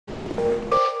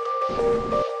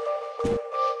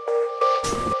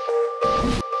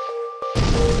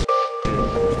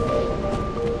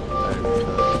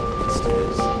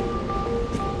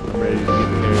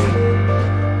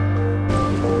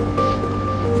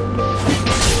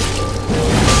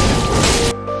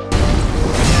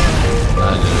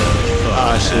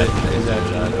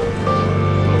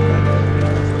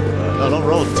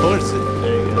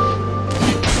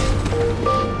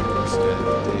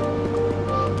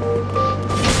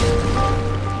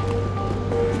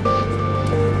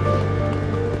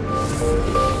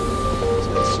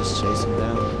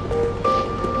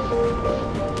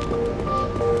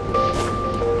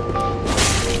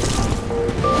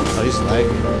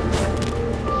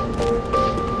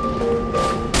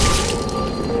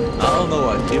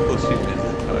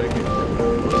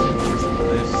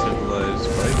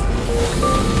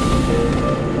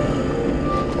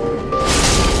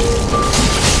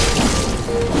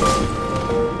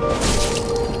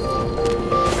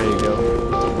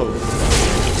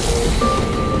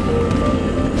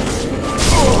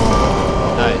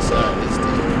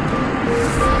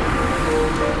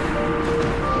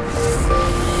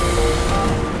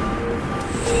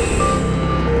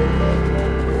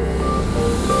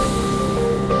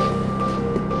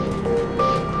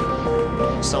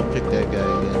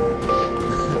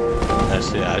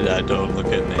I don't look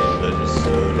at names, I just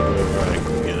whoever I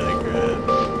can get, I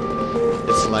grab.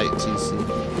 It's light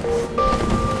TC.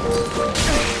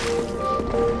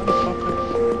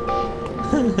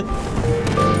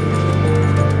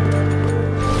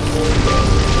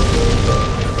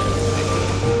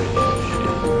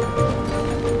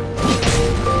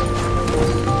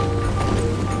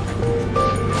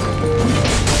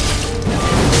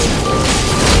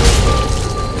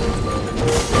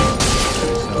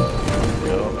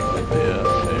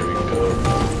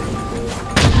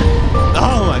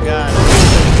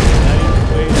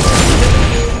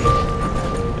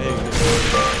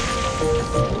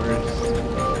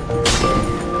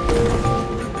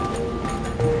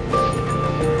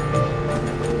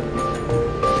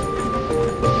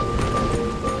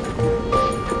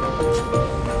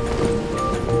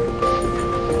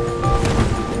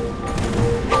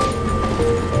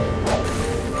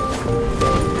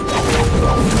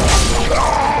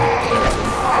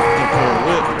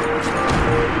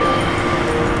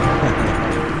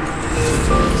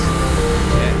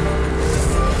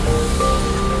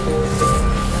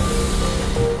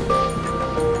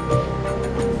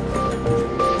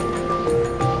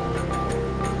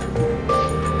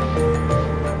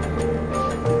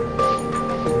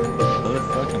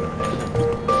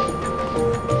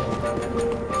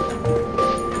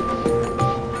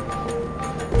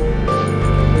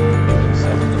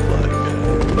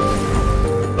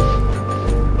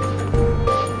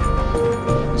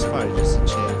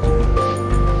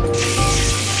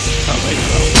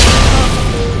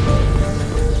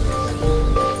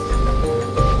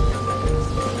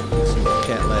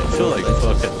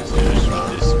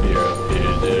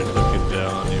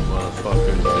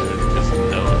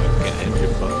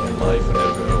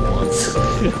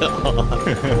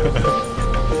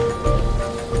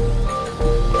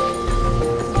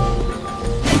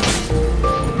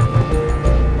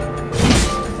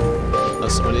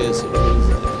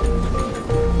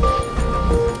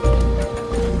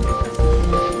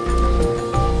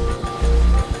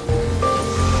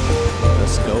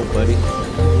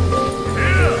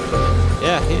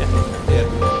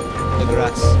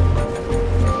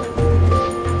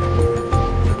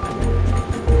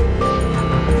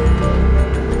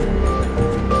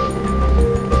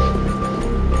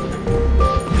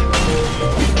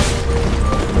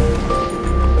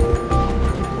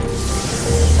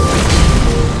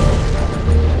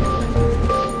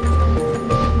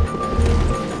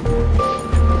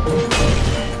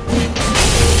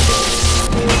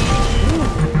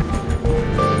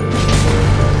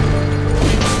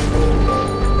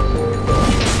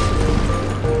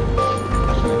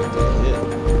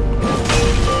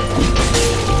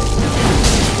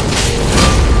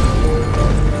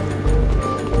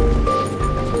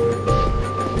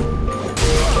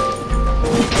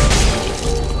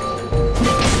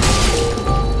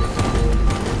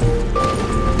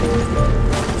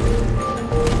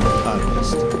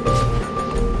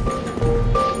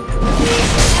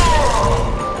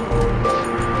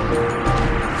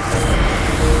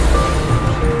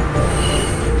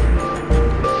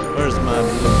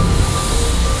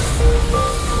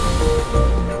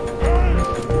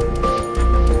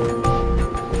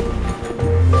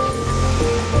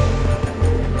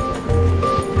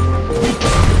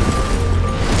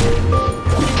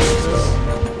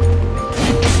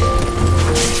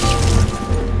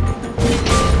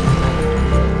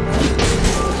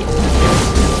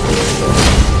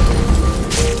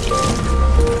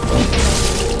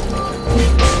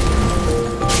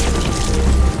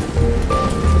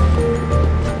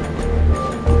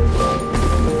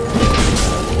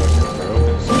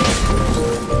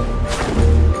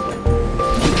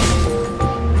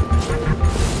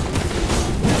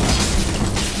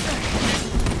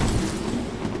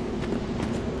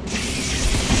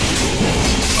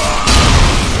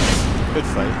 Good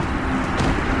fight.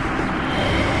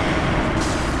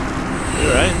 You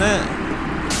alright in that?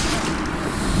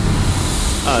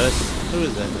 Oh, that's who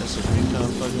is that? That's a recon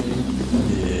fucking me.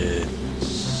 Yeah.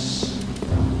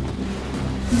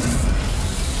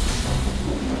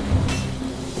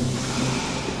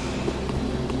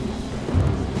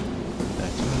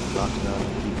 Actually knocking out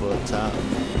people up top.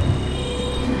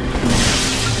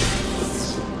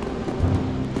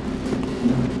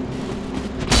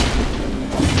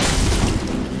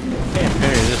 Can't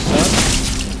parry this, son.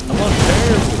 I'm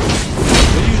unparryable.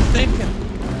 What are you thinking?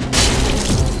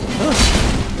 Huh?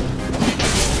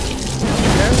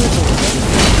 Unparryable.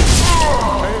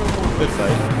 Good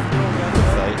fight. Good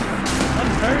fight.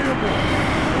 Unparryable.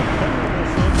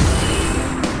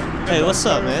 Hey, what's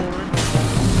up, man?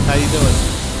 How you doing?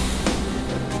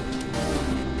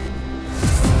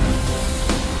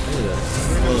 Look at that.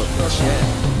 Pull up the chat.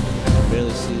 I can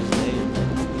barely see his name.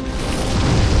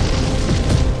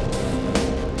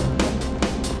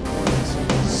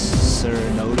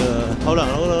 Serenoda. Hold on.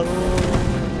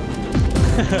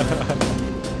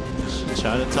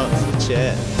 Trying to talk to the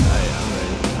chat. Alright,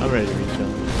 I'm ready to reach on.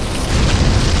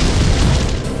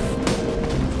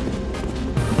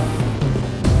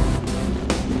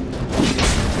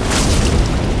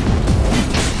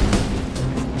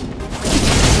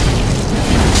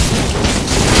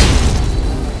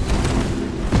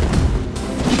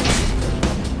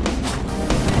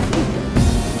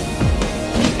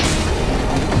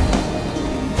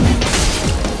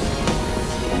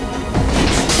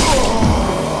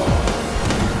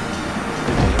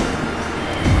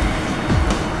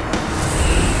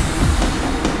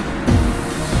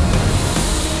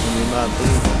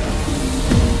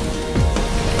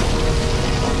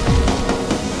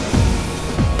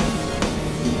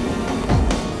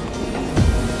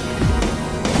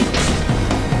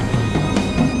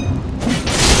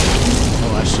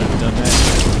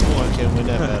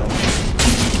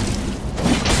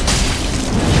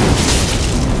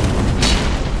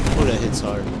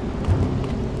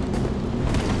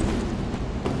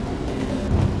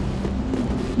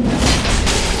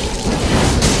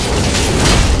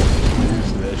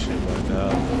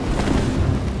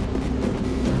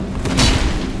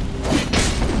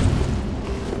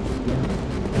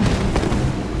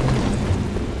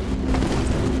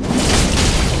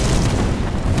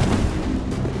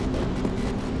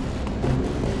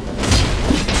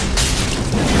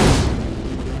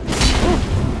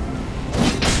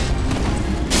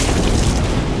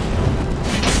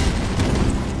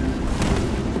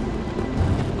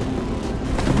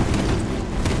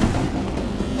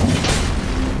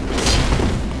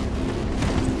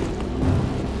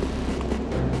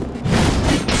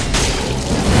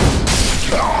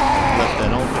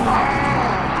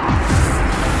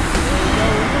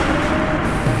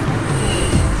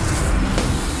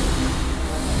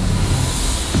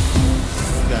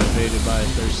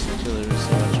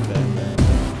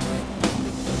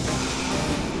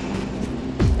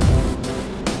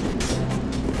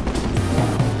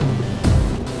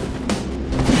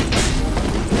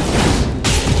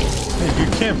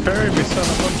 Can't parry me, son.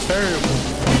 I'm unparryable.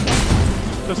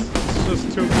 It's just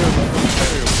too good. I'm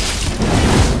unparryable.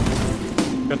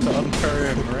 Got the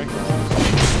unparrying rank.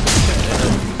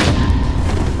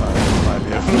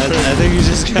 I think you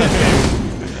just got parried.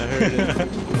 I heard it.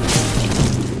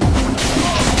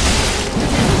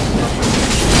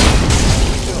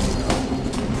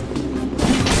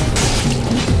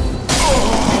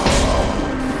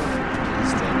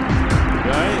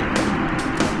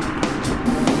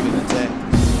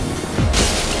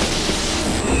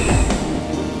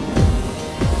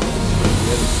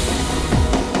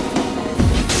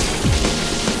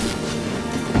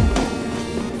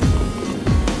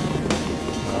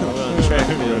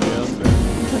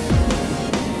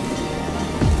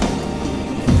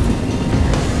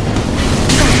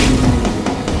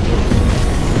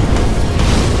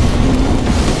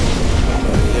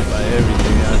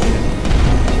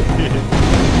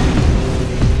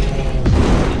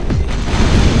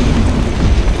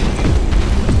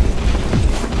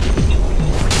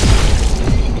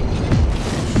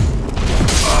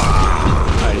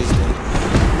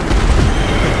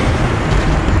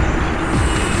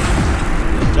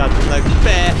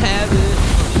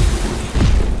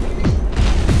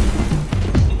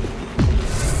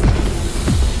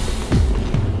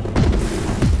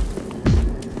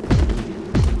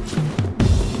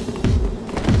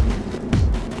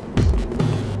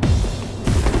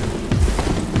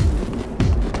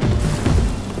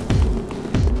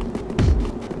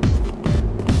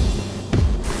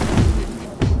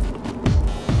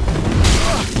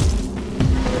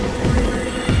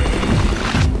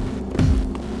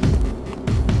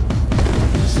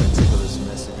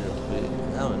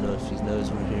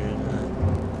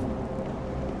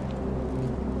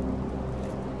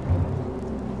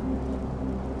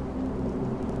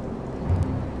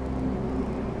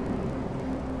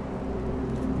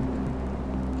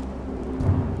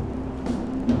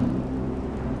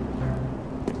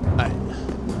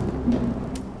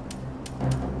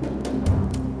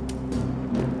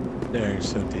 Staring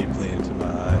so deeply into my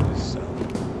eyes. So.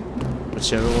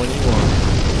 Whichever one you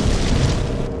want.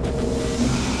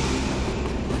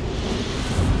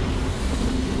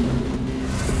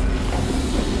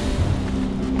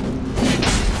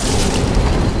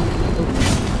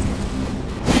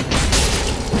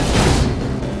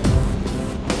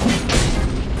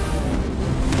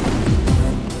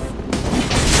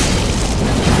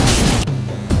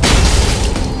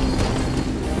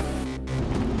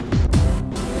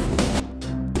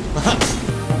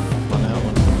 On that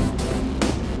one.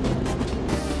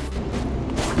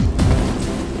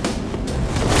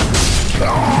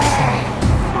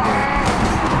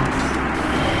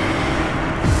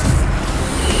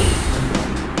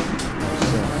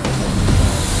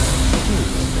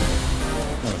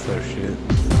 Oh, so shit.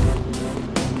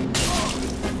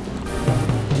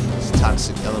 It's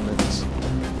toxic elements.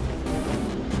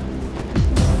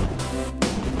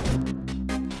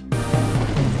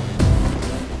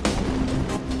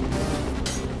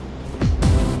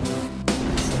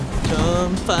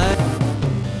 Come fight.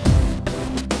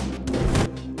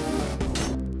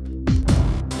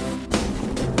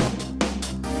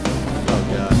 Oh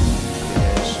god.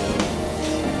 Yeah, sure.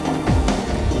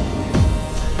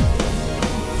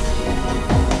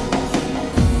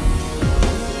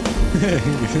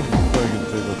 Fucking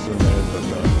tickles in there, but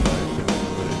not like it.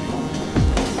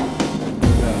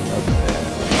 No, not bad.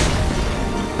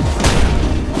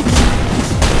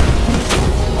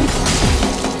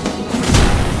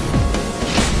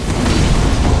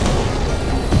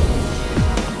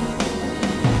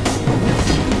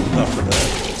 Not for that.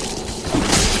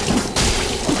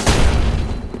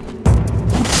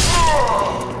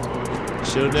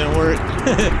 Shield didn't work.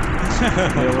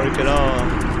 Didn't work at all.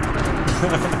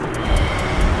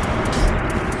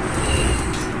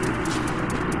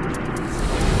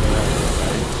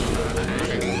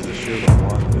 The shield I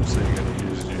want is that you're gonna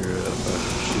use your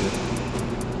fucking shit.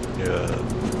 Yeah,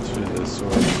 through the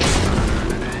sword.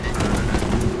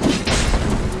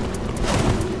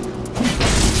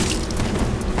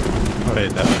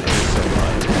 Wait, no, you're so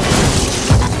alive.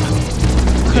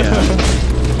 Yeah.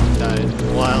 Died a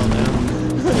while now.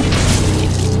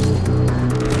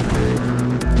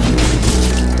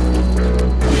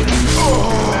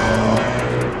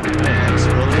 Let's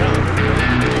roll around.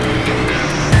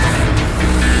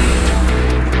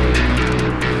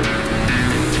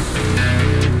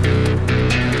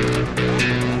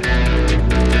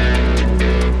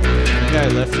 Guy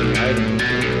left an item.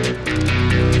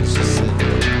 It's just sitting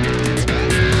there.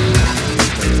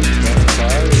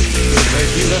 Wait,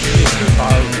 he left me too.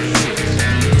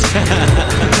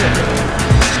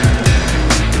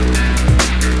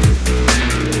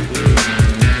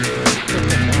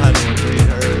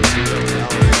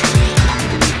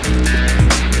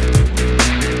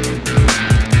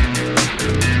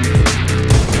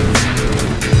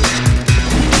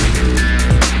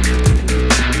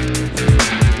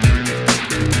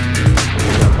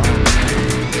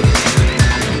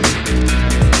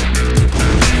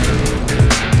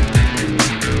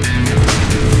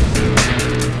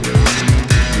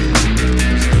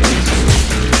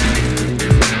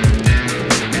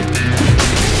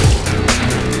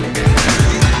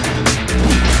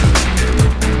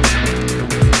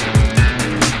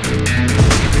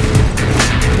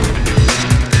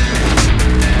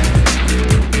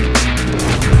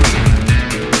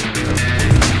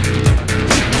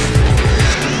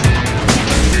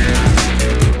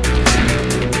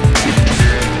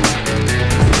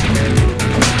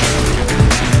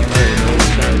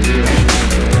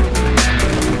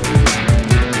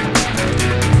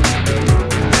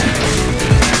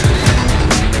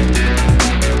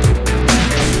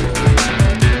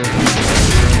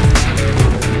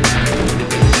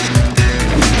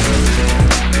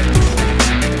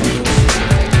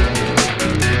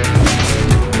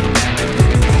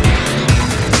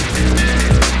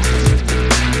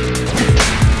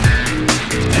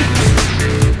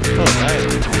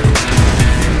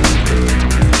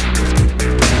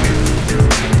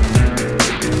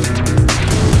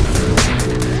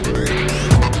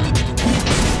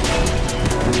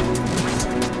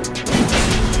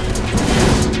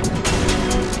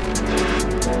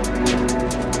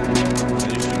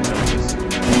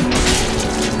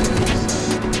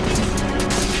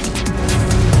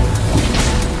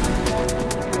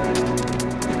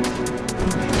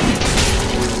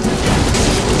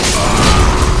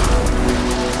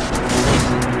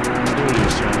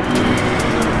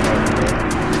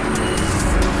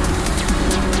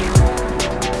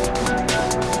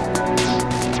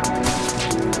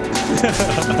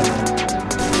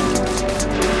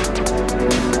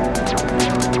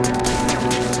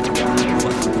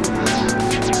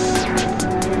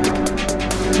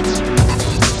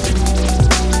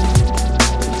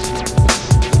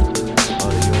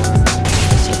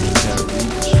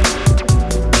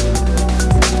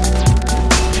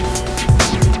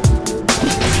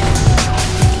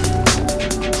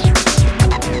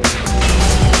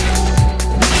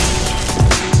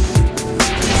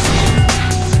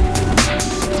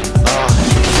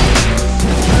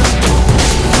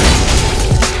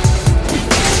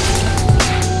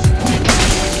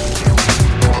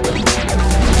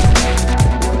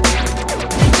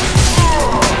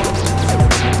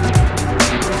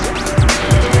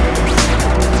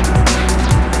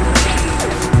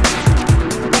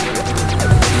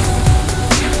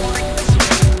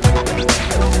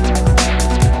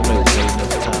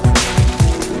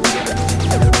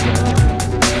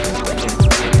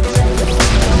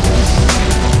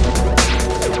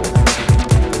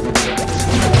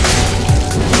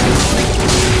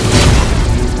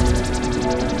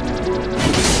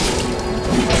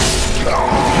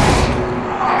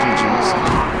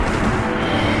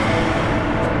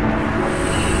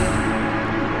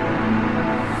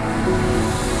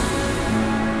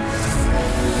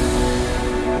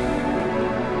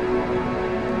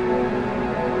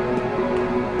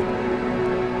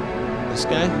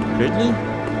 guy? Gridley?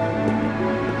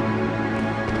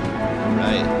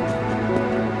 Alright.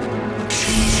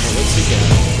 Oh, what's he got?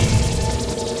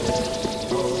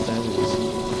 Oh, that is.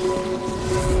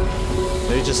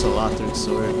 Maybe just a Lothric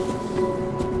sword.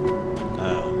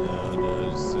 Oh,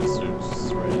 no, his sister's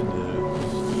just right there.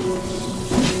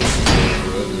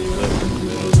 Whoever's left in the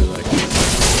middle, they're like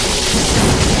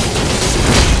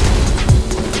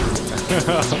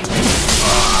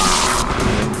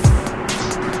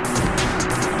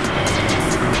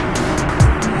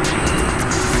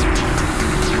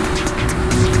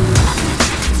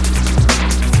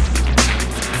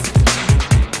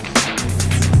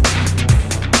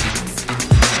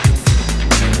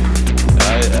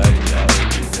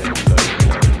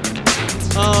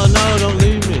oh no, don't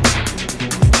leave me.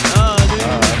 Oh, dude.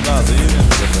 I'm not leaving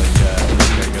with that cat.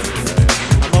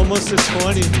 I'm almost at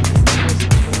 20.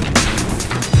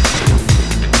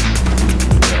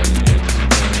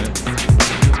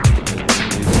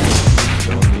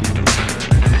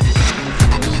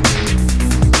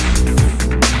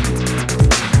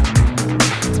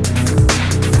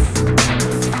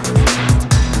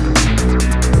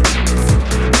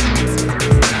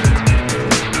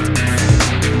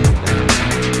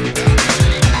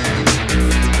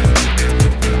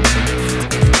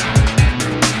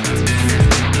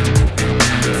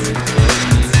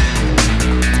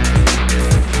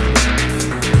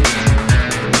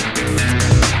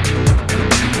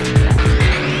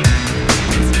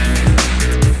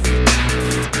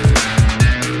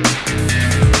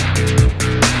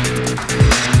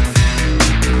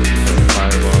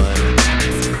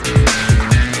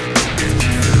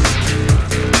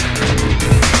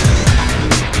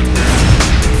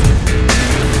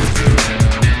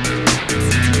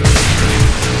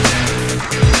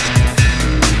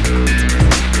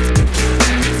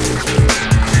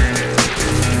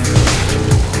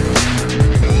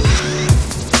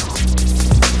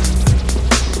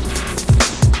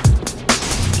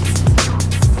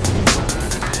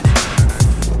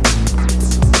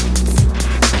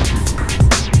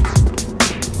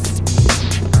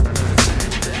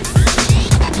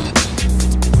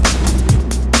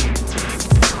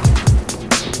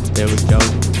 There we go.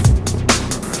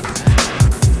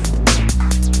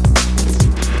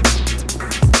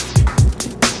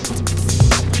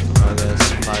 Oh, that's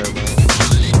fireball.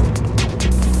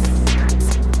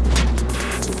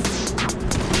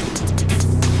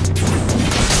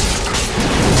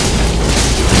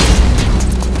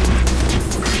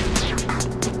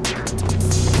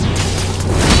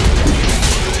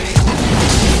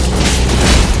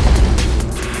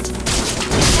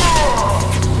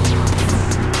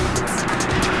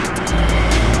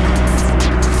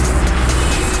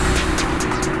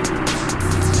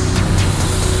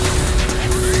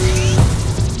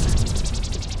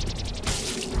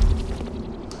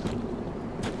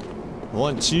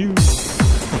 Want you. Let's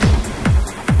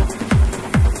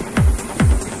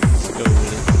go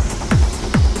with it.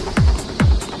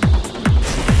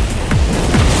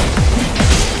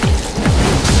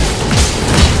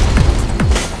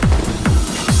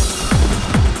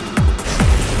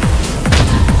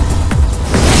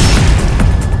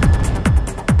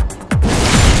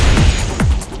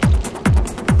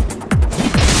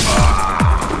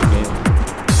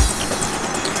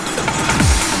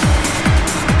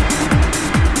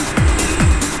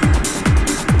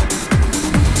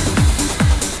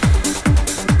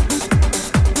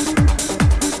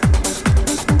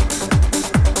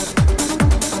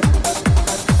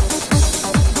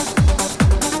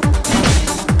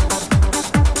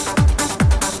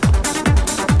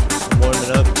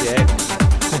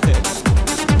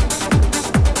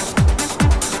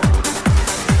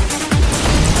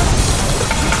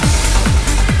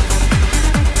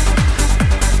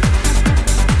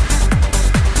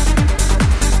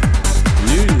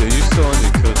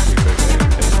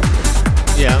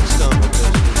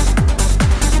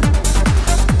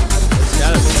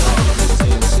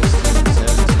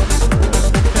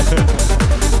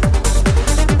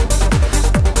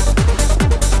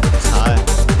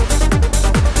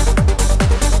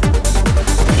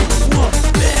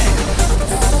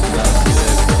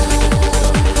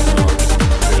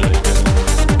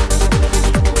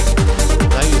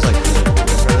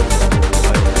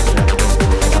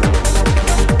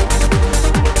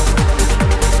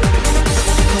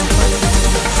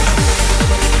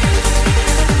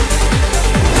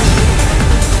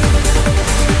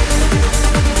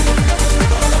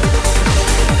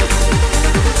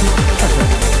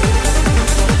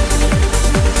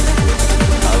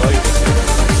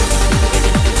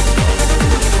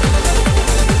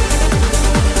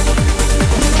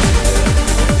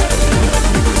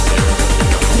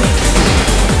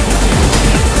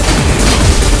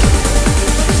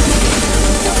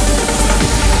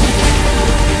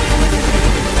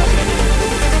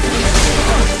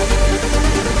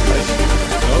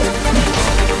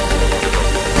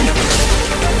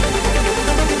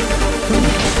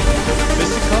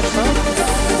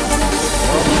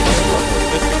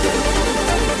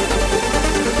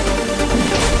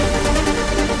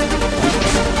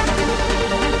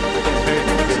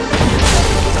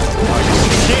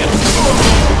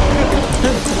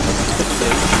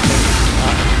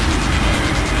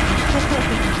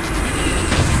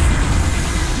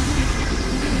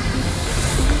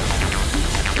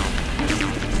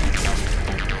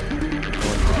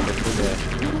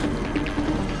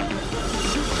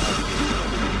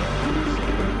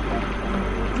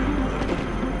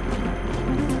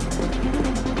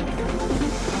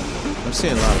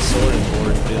 seeing a lot of sword and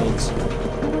board builds.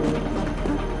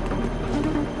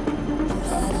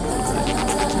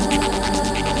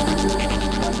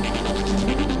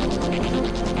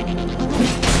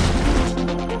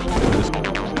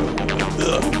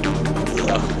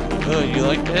 Oh, you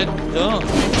like that?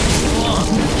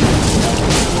 Oh.